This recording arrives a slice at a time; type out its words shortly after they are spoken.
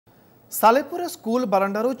Salepur school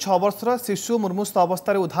बारंडारू 6 वर्षर शिशु मुर्मुस्त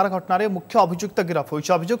अवस्था उद्धार घटन मुख्य अभियुक्त गिरफ होइछ।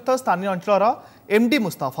 अभियुक्त स्थानीय अंचल एमडी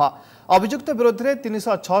मुस्ताफा। अभियुक्त विरोध में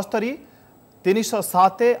 376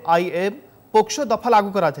 307 IM पोक्सो दफा लागू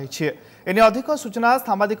करा जायछि। एने अधिक सूचना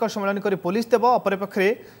सामाजिक सम्मेलन कर पुलिस देव। अपरपक्षे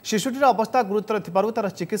शिशुटीर अवस्था गुरुतर थिबारु तार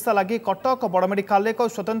चिकित्सा लगी कटक बड़ मेडिकल एक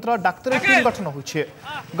स्वतंत्र डाक्तरी टीम गठन होइछि।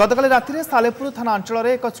 गतकाली राति सालेपुर थाना अंचल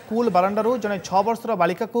एक स्कूल बारंडारू जने 6 वर्षर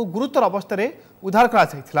बालिका को गुरुतर अवस्था उद्धार करा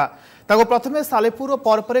जायथिला। ताको प्रथमे सालेपुर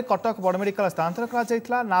पर कटक बड़ मेडिकल स्थानांतर करा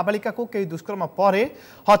जायथिला। नाबालिका को कई दुष्कर्म पर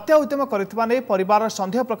हत्या उद्यम करथिबा नै परिवार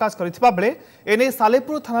संदेह प्रकाश करथिबा बेले एने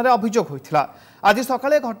सालेपुर थाना रे अभियोग होइथिला। आज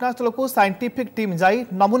सकाळे घटनास्थल को साइंटिफिक टीम जाई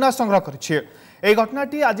नमूना संग्रह करिछि। ए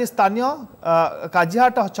घटनाटी आज स्थानीय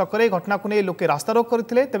काजिहाट छकरे घटना को नहीं लोके रास्ता रोक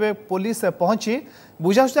करथिले। तेबे पुलिस पहुंची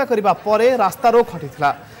बुझासुझा करिबा परे रास्ता रोक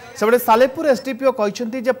हटिथिला। सेबडे सालेपुर एसडीपीओ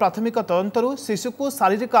कहते जे प्राथमिक तदंतरु शिशु को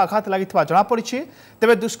शारीरिक आघात लागिथिबा जणा पड़िछि।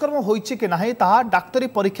 तेबे दुष्कर्म होइछि कि नाही ताहा डाक्तरी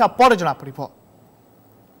परीक्षा पर जणा पड़िबो।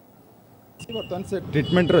 बर्तमान से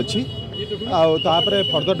ट्रीटमेंट अछि आ तापरे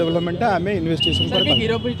फर्दर डेवलपमेंट आमे इन्वेस्टिगेशन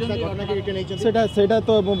कर सेटा सेटा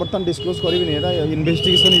तो बर्तमान डिस्क्लोज करबी नै। एटा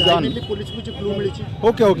इन्वेस्टिगेशन इज ऑन। पुलिस कुछ clue मिलिछि।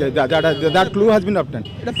 Okay okay that clue has been obtained.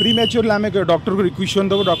 एटा प्रीमैच्योरली आमे डॉक्टर को रिक्वेशन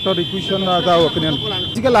दो। डॉक्टर रिक्वेशन दा opinion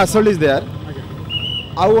physical assault is there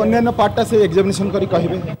आउ अन्य पार्टा से एग्जामिनेशन करी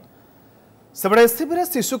कहिबे। सेबड़े एससीबी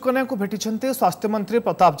शिशु कन्या को भेटी स्वास्थ्य मंत्री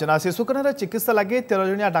प्रताप जेना। शिशु कन्या चिकित्सा लगे 13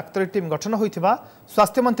 जणिया डाक्तरी टीम गठन होइथिबा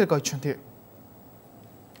स्वास्थ्य मंत्री कहछन्ते।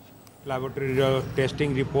 लैबोरेटरी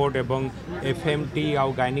टेस्टिंग रिपोर्ट एवं एफएमटी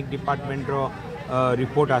आउ गायनिक डिपार्टमेंट रो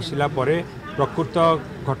रिपोर्ट आसिला परे प्रकृत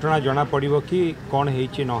घटना जना पड़िबो कि कौन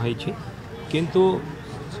हेछि न हेछि। किंतु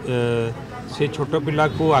से छोट पिला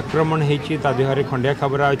को आक्रमण हेछि ता देहरे खंडिया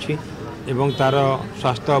खबरा अछि एवं तार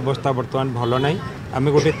स्वास्थ्य अवस्था बर्तमान भल ना। आम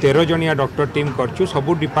गोटे 13 जणिया डॉक्टर टीम करछु।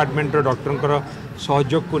 सबु डिपार्टमेंट रो डॉक्टर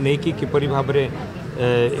सहयोग को लेकिन किपरि भाव में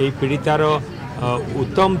पीड़ितार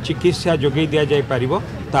उत्तम चिकित्सा जोगई दिया जाय पारिबो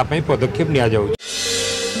ता पई पदक्षेप निया जाउछि।